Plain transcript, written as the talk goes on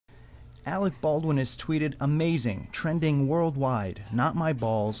Alec Baldwin has tweeted, "Amazing, trending worldwide, not my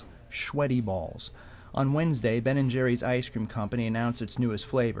balls, Schweddy Balls." On Wednesday, Ben & Jerry's ice cream company announced its newest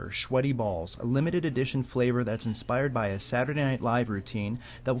flavor, Schweddy Balls, a limited edition flavor that's inspired by a Saturday Night Live routine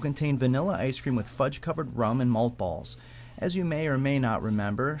that will contain vanilla ice cream with fudge-covered rum and malt balls. As you may or may not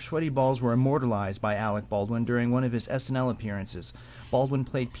remember, Schweddy Balls were immortalized by Alec Baldwin during one of his SNL appearances. Baldwin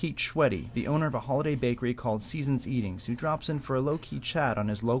played Pete Schweddy, the owner of a holiday bakery called Seasons Eatings, who drops in for a low-key chat on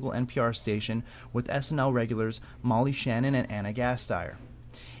his local NPR station with SNL regulars Molly Shannon and Anna Gasteyer.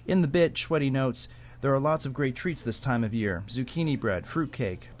 In the bit, Schweddy notes, "There are lots of great treats this time of year, zucchini bread,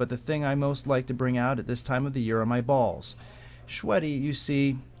 fruitcake, but the thing I most like to bring out at this time of the year are my balls." Schweddy, you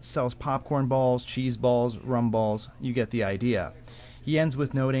see, sells popcorn balls, cheese balls, rum balls. You get the idea. He ends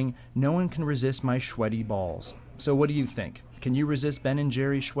with noting, "No one can resist my Schweddy balls." So what do you think? Can you resist Ben &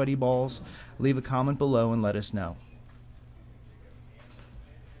 Jerry's Schweddy Balls? Leave a comment below and let us know.